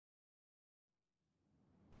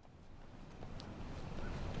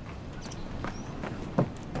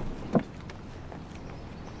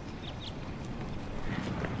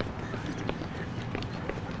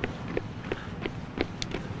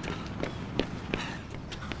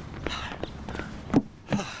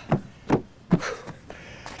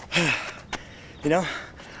You know,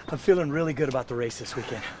 I'm feeling really good about the race this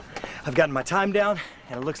weekend. I've gotten my time down,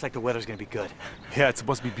 and it looks like the weather's gonna be good. Yeah, it's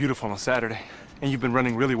supposed to be beautiful on Saturday. And you've been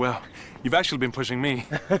running really well. You've actually been pushing me.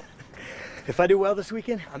 If I do well this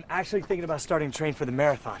weekend, I'm actually thinking about starting to train for the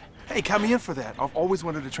marathon. Hey, count me in for that. I've always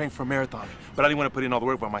wanted to train for a marathon, but I didn't want to put in all the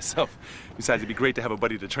work by myself. Besides, it'd be great to have a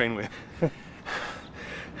buddy to train with.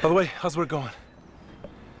 By the way, how's work going?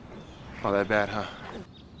 Not that bad, huh?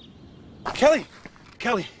 Kelly!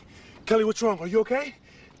 Kelly! Kelly, what's wrong? Are you okay?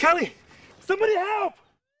 Kelly! Somebody help!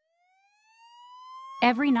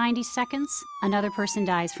 Every 90 seconds, another person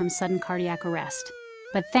dies from sudden cardiac arrest.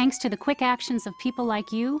 But thanks to the quick actions of people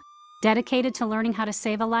like you, dedicated to learning how to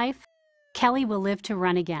save a life, Kelly will live to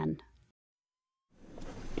run again.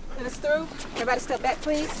 Let us through. Everybody step back,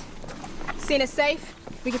 please. Scene is safe.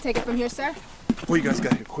 We can take it from here, sir. Well, you guys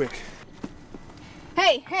got here quick.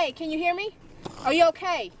 Hey, can you hear me? Are you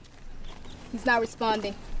okay? He's not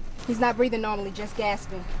responding. He's not breathing normally, just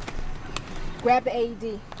gasping. Grab the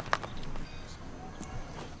AED.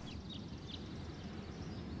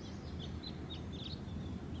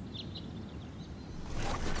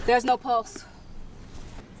 There's no pulse.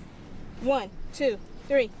 1, 2,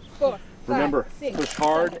 3, 4, 5, Remember, 6, push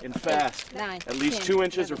hard 7, and fast. 9, At least 10, 2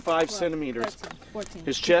 inches or 11, 5 12, centimeters. 13, 14,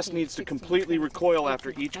 His chest 15, needs to 16, completely 17, recoil 18, after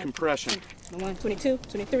each 19, compression. 21, 22,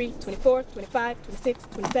 23, 24, 25, 26,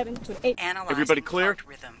 27, 28. Analyzing Everybody clear? heart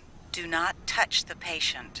rhythm. Do not touch the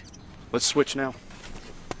patient. Let's switch now.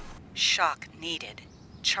 Shock needed.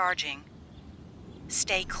 Charging.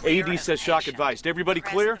 Stay clear. AED of says shock patient. advised. Everybody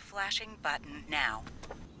Press clear? the flashing button now.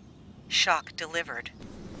 Shock delivered.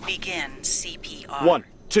 Begin CPR. 1,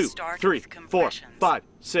 2, Start 3, with 4, compressions. 5,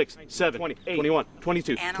 6, 7, 28, 21,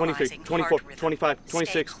 22, 23, Analyzing 24, heart rhythm. 25, Stay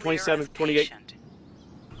 26, clear 27, of 28. patient.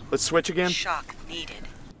 Let's switch again. Shock needed.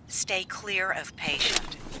 Stay clear of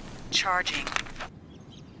patient. Charging.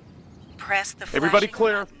 Press the Everybody flashing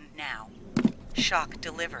clear? button now. Shock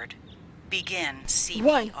delivered. Begin CPR.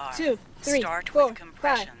 1, 2, 3, Start 4, with 5,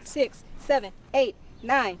 compressions. 6, 7, 8,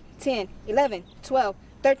 9, 10, 11, 12,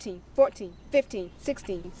 13, 14, 15,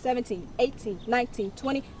 16, 17, 18, 19,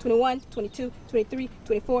 20, 21, 22, 23,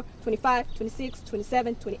 24, 25, 26,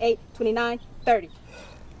 27, 28, 29, 30.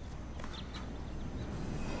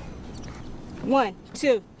 1,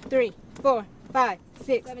 2, 3, 4, 5,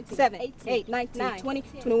 6, 7, 8, 19, 20,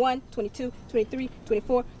 21, 22, 23,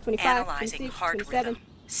 24, 25, Analyzing 26, heart 27. rhythm.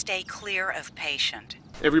 Stay clear of patient.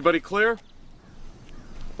 Everybody clear?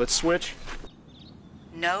 Let's switch.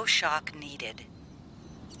 No shock needed.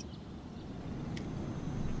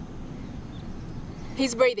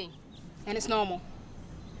 He's breathing, and it's normal.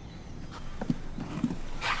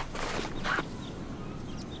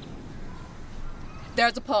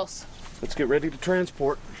 There's a pulse. Let's get ready to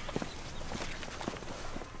transport.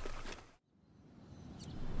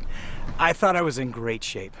 I thought I was in great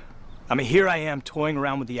shape. I mean, here I am toying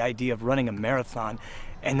around with the idea of running a marathon,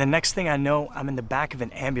 and the next thing I know, I'm in the back of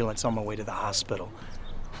an ambulance on my way to the hospital.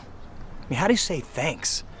 I mean, how do you say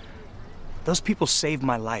thanks? Those people saved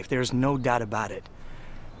my life. There's no doubt about it.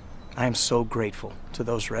 I am so grateful to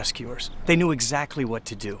those rescuers. They knew exactly what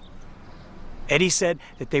to do. Eddie said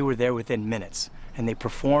that they were there within minutes, and they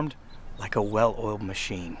performed like a well-oiled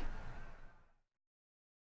machine.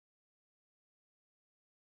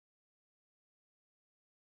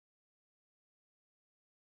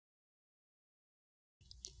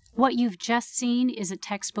 What you've just seen is a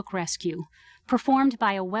textbook rescue, performed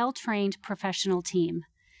by a well-trained professional team.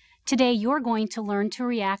 Today, you're going to learn to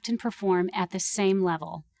react and perform at the same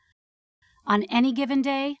level. On any given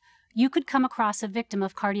day, you could come across a victim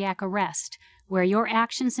of cardiac arrest, where your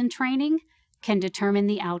actions and training can determine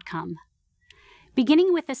the outcome.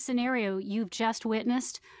 Beginning with the scenario you've just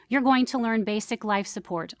witnessed, you're going to learn basic life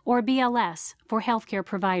support, or BLS, for healthcare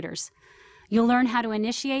providers. You'll learn how to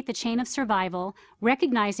initiate the chain of survival,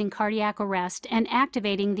 recognizing cardiac arrest and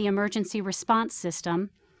activating the emergency response system,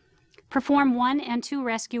 perform 1 and 2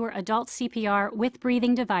 rescuer adult CPR with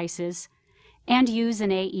breathing devices, and use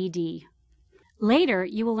an AED. Later,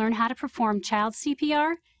 you will learn how to perform child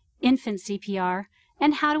CPR, infant CPR,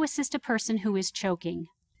 and how to assist a person who is choking.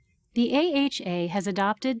 The AHA has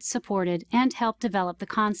adopted, supported, and helped develop the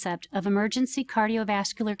concept of emergency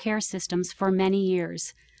cardiovascular care systems for many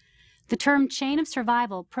years. The term chain of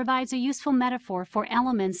survival provides a useful metaphor for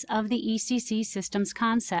elements of the ECC systems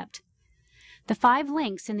concept. The 5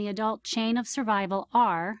 links in the adult chain of survival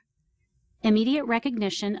are immediate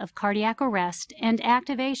recognition of cardiac arrest and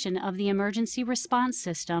activation of the emergency response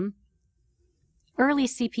system, early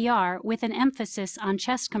CPR with an emphasis on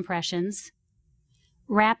chest compressions,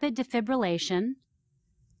 rapid defibrillation,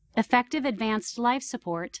 effective advanced life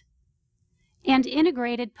support, and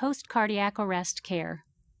integrated post-cardiac arrest care.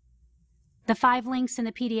 The 5 links in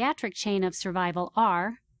the pediatric chain of survival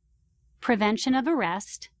are prevention of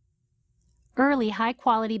arrest, early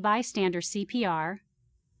high-quality bystander CPR,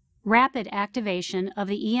 rapid activation of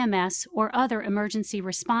the EMS or other emergency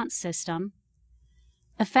response system,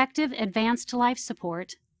 effective advanced life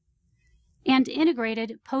support, and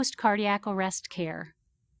integrated post-cardiac arrest care.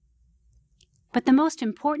 But the most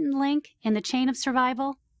important link in the chain of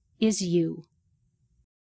survival is you.